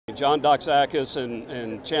John Doxakis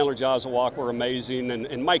and Chandler Jazawak were amazing,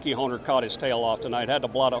 and Mikey Honer caught his tail off tonight. Had to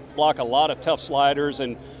block a lot of tough sliders,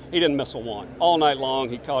 and he didn't miss a one. All night long,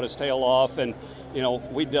 he caught his tail off, and you know,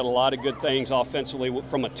 we did a lot of good things offensively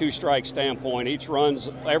from a two-strike standpoint.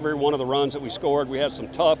 Every one of the runs that we scored, we had some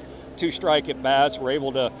tough two-strike at-bats. We're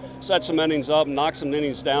able to set some innings up, knock some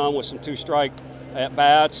innings down with some two-strike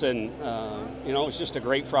at-bats, and you know, it's just a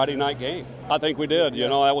great Friday night game. I think we did. You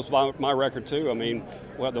know, that was my record too. I mean,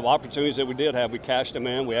 well, the opportunities that we did have, we cashed them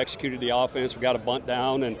in. We executed the offense. We got a bunt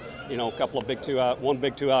down, and you know, a couple of one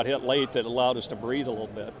big two-out hit late that allowed us to breathe a little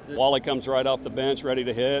bit. Wally comes right off the bench, ready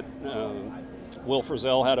to hit. Will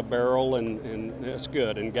Frizzell had a barrel, and it's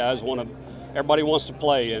good. And guys everybody wants to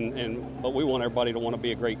play, but we want everybody to want to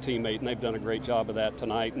be a great teammate, and they've done a great job of that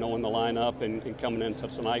tonight, knowing the lineup and coming into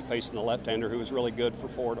tonight facing the left-hander who was really good for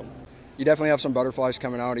Fordham. You definitely have some butterflies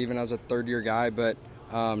coming out, even as a third-year guy, but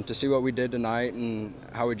to see what we did tonight and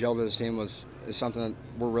how we gelled with this team is something that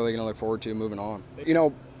we're really going to look forward to moving on. You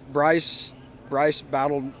know, Bryce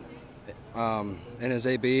battled in his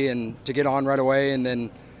AB, and to get on right away, and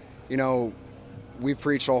then, you know, we've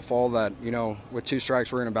preached all fall that, you know, with two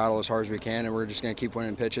strikes, we're going to battle as hard as we can, and we're just going to keep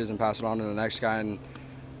winning pitches and pass it on to the next guy. And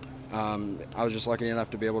I was just lucky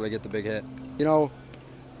enough to be able to get the big hit. You know,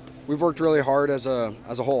 we've worked really hard as a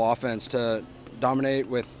whole offense to dominate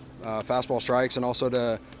with fastball strikes, and also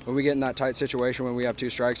when we get in that tight situation when we have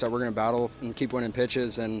two strikes, that we're going to battle and keep winning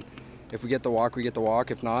pitches. And if we get the walk, we get the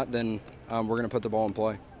walk. If not, then we're going to put the ball in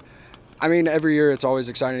play. I mean, every year it's always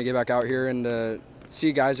exciting to get back out here and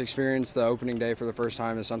see guys experience the opening day for the first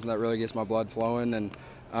time is something that really gets my blood flowing. And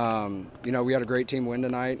you know, we had a great team win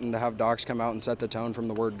tonight, and to have Docs come out and set the tone from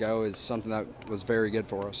the word go is something that was very good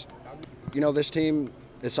for us. You know, this team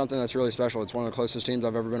is something that's really special. It's one of the closest teams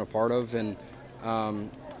I've ever been a part of, and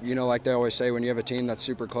you know, like they always say, when you have a team that's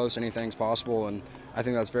super close, anything's possible, and I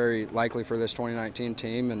think that's very likely for this 2019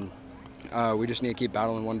 team, and we just need to keep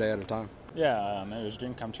battling one day at a time. Yeah, it was a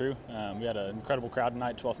dream come true. We had an incredible crowd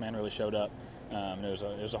tonight. 12th man really showed up.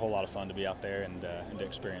 It was a whole lot of fun to be out there and to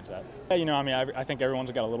experience that. Yeah, you know, I mean, I think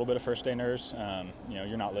everyone's got a little bit of first day nerves. You know,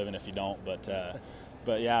 you're not living if you don't.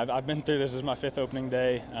 But yeah, I've been through this. This is my 5th opening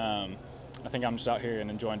day. I think I'm just out here and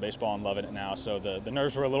enjoying baseball and loving it now. So the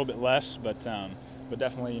nerves were a little bit less, but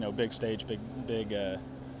definitely, you know, big stage, big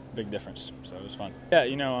difference. So it was fun. Yeah,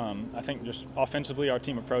 you know, I think just offensively, our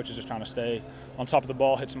team approach is just trying to stay on top of the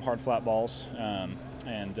ball, hit some hard flat balls.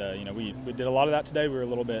 You know, we did a lot of that today. We were a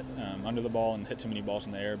little bit under the ball and hit too many balls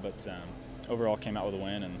in the air, but overall came out with a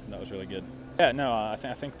win, and that was really good. Yeah, no,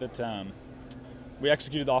 I think that we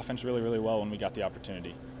executed the offense really, really well when we got the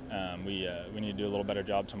opportunity. We need to do a little better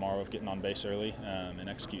job tomorrow of getting on base early and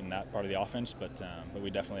executing that part of the offense, but we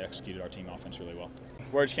definitely executed our team offense really well.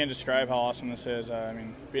 Words can't describe how awesome this is. I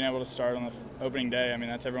mean, being able to start on the opening day, I mean,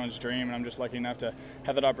 that's everyone's dream, and I'm just lucky enough to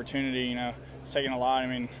have that opportunity. You know, it's taken a lot. I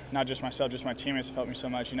mean, not just myself, just my teammates have helped me so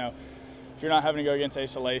much. You know, if you're not having to go against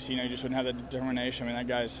Asa Lacey, you know, you just wouldn't have the determination. I mean,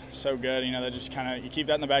 that guy's so good. You know, that just kind of, you keep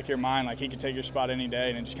that in the back of your mind, like he could take your spot any day,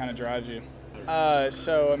 and it just kind of drives you.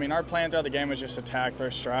 So, I mean, our plan throughout the game was just attack, throw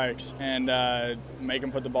strikes, and make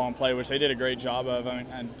them put the ball in play, which they did a great job of. I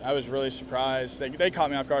mean, I was really surprised. They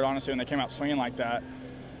caught me off guard, honestly, when they came out swinging like that.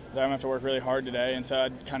 I'm going to have to work really hard today, and so I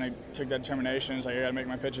kind of took that determination. It's like, I got to make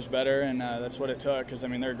my pitches better, and that's what it took, because, I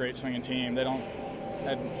mean, they're a great swinging team.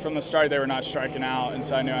 From the start, they were not striking out, and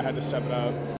so I knew I had to step it up.